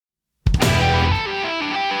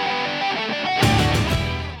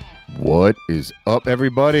What is up,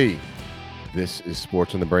 everybody? This is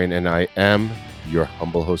Sports on the Brain, and I am your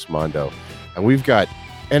humble host, Mondo. And we've got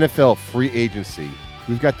NFL free agency.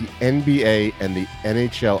 We've got the NBA and the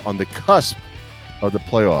NHL on the cusp of the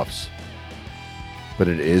playoffs. But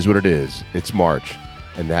it is what it is. It's March,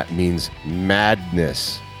 and that means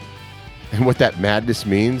madness. And what that madness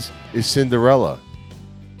means is Cinderella.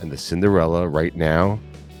 And the Cinderella right now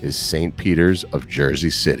is St. Peter's of Jersey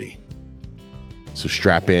City. So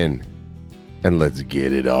strap in and let's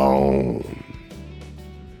get it on.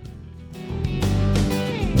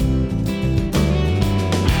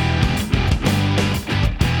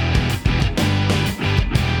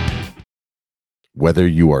 Whether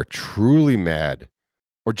you are truly mad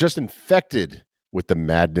or just infected with the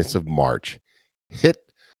madness of March, hit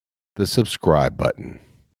the subscribe button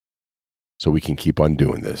so we can keep on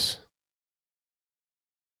doing this.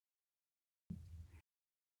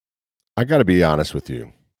 I got to be honest with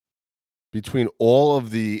you. Between all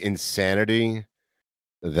of the insanity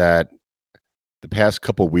that the past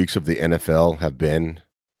couple weeks of the NFL have been,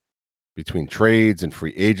 between trades and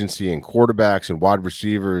free agency and quarterbacks and wide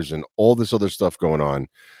receivers and all this other stuff going on,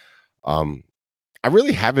 I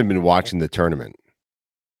really haven't been watching the tournament.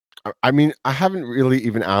 I mean, I haven't really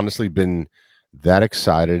even honestly been that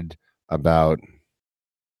excited about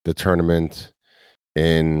the tournament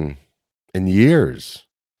in years.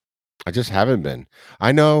 I just haven't been.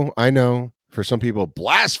 I know. For some people,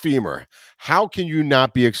 blasphemer. How can you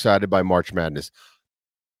not be excited by March Madness?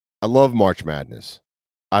 I love March Madness.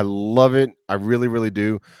 I love it. I really, really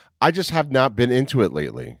do. I just have not been into it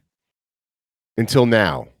lately until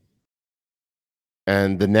now.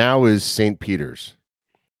 And the now is St. Peter's.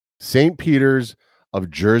 St. Peter's of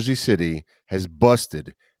Jersey City has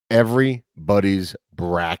busted everybody's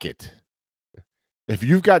bracket. If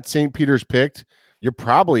you've got St. Peter's picked, you're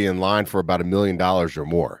probably in line for about $1 million or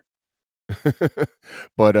more.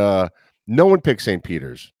 But no one picked St.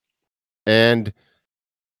 Peter's. And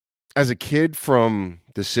as a kid from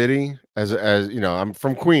the city, as you know, I'm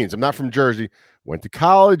from Queens. I'm not from Jersey. Went to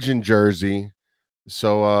college in Jersey.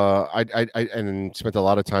 So I and spent a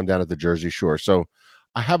lot of time down at the Jersey Shore. So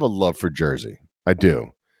I have a love for Jersey. I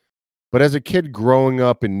do. But as a kid growing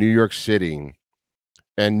up in New York City,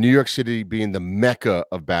 and New York City being the mecca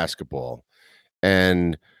of basketball,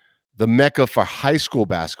 and the mecca for high school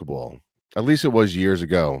basketball, at least it was years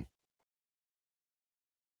ago.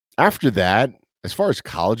 After that, as far as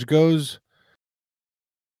college goes,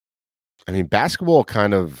 I mean, basketball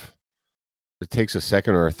kind of it takes a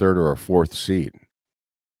second or a third or a fourth seat,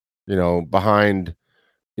 behind,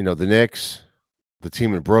 the Knicks, the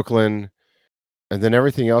team in Brooklyn, and then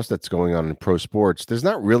everything else that's going on in pro sports. There's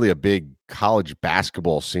not really a big college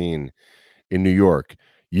basketball scene in New York.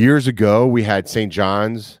 Years ago, we had St.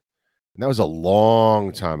 John's, and that was a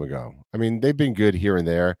long time ago. I mean, they've been good here and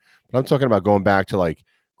there, but I'm talking about going back to like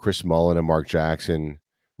Chris Mullin and Mark Jackson,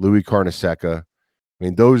 Louis Carnesecca. I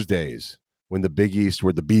mean, those days when the Big East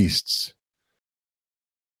were the beasts.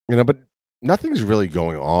 But nothing's really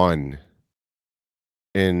going on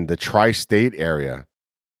in the tri-state area.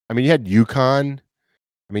 I mean, you had UConn.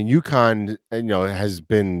 I mean, UConn, has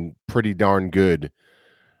been pretty darn good.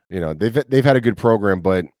 They've had a good program,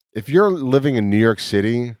 but if you're living in New York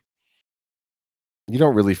City, you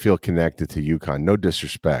don't really feel connected to UConn. No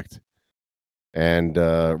disrespect. And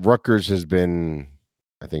Rutgers has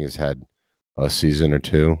had a season or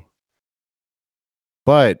two.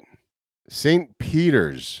 But St.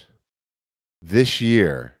 Peter's this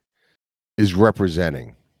year is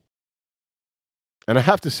representing. And I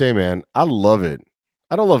have to say, man, I love it.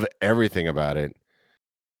 I don't love everything about it,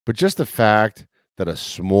 but just the fact that a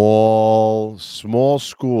small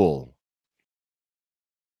school,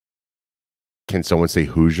 can someone say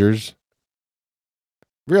Hoosiers?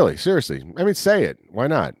 Really, seriously. I mean, say it. Why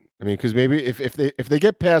not? I mean, because maybe if they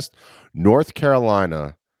get past North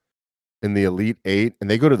Carolina in the Elite Eight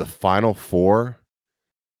and they go to the Final Four,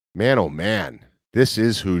 man, oh man, this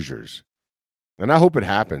is Hoosiers. And I hope it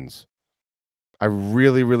happens. I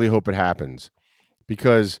really, really hope it happens.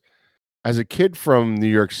 Because as a kid from New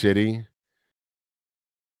York City,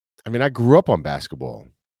 I mean, I grew up on basketball.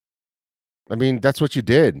 I mean, that's what you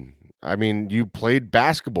did. I mean, you played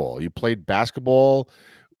basketball. You played basketball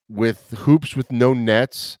with hoops with no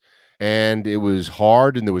nets, and it was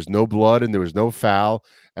hard, and there was no blood, and there was no foul.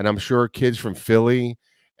 And I'm sure kids from Philly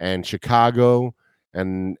and Chicago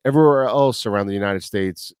and everywhere else around the United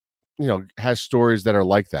States, has stories that are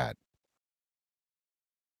like that.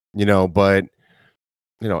 But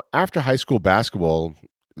after high school basketball,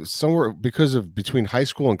 somewhere between high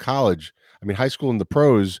school and college, I mean, high school and the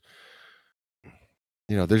pros,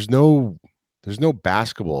 there's no There's no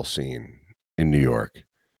basketball scene in New York.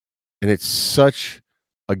 And it's such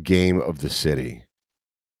a game of the city.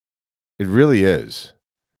 It really is.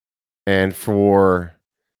 And for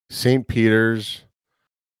St. Peter's,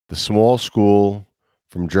 the small school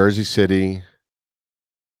from Jersey City,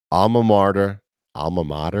 alma mater, alma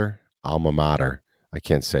mater, alma mater. I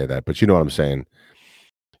can't say that, but you know what I'm saying.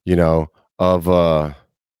 You know, of the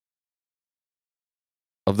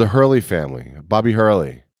Hurley family, Bobby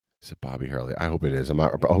Hurley. Is it Bobby Hurley? I hope it is. I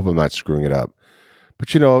hope I'm not screwing it up.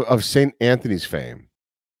 But you know, of St. Anthony's fame,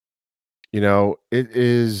 you know,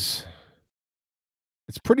 it's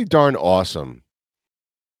pretty darn awesome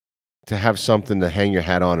to have something to hang your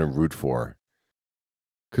hat on and root for.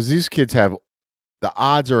 Because these kids have the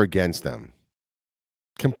odds are against them,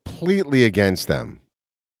 completely against them.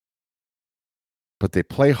 But they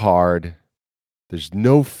play hard. There's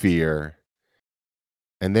no fear.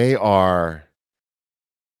 And they are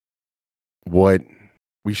what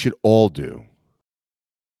we should all do.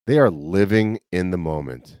 They are living in the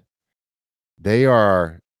moment. They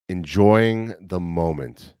are enjoying the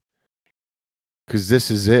moment. Because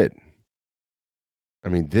this is it. I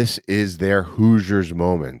mean, this is their Hoosiers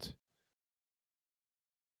moment.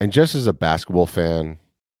 And just as a basketball fan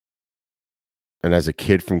and as a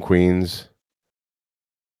kid from Queens,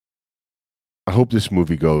 I hope this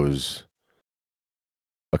movie goes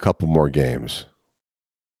a couple more games.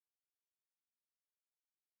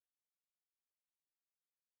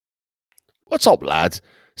 What's up, lads?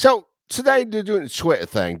 So today they're doing the Twitter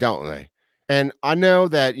thing, don't they? And I know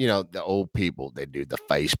that, you know, the old people, they do the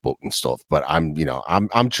Facebook and stuff, but I'm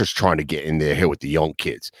just trying to get in there here with the young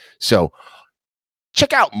kids. So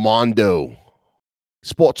check out Mondo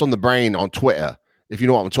Sports on the Brain on Twitter, if you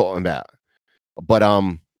know what I'm talking about. But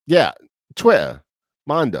yeah, Twitter,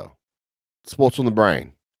 Mondo Sports on the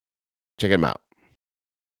Brain. Check him out.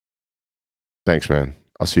 Thanks, man.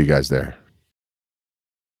 I'll see you guys there.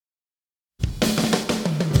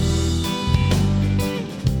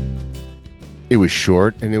 It was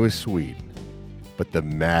short and it was sweet, but the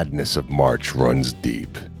madness of March runs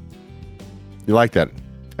deep. You like that?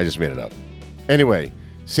 I just made it up. Anyway,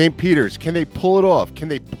 St. Peter's, can they pull it off? Can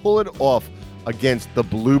they pull it off against the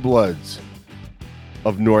Blue Bloods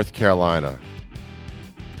of North Carolina?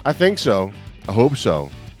 I think so. I hope so.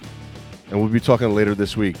 And we'll be talking later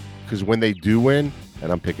this week, because when they do win, and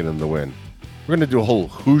I'm picking them to win, we're going to do a whole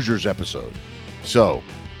Hoosiers episode. So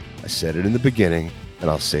I said it in the beginning, and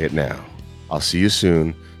I'll say it now. I'll see you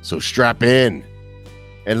soon. So strap in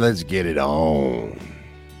and let's get it on.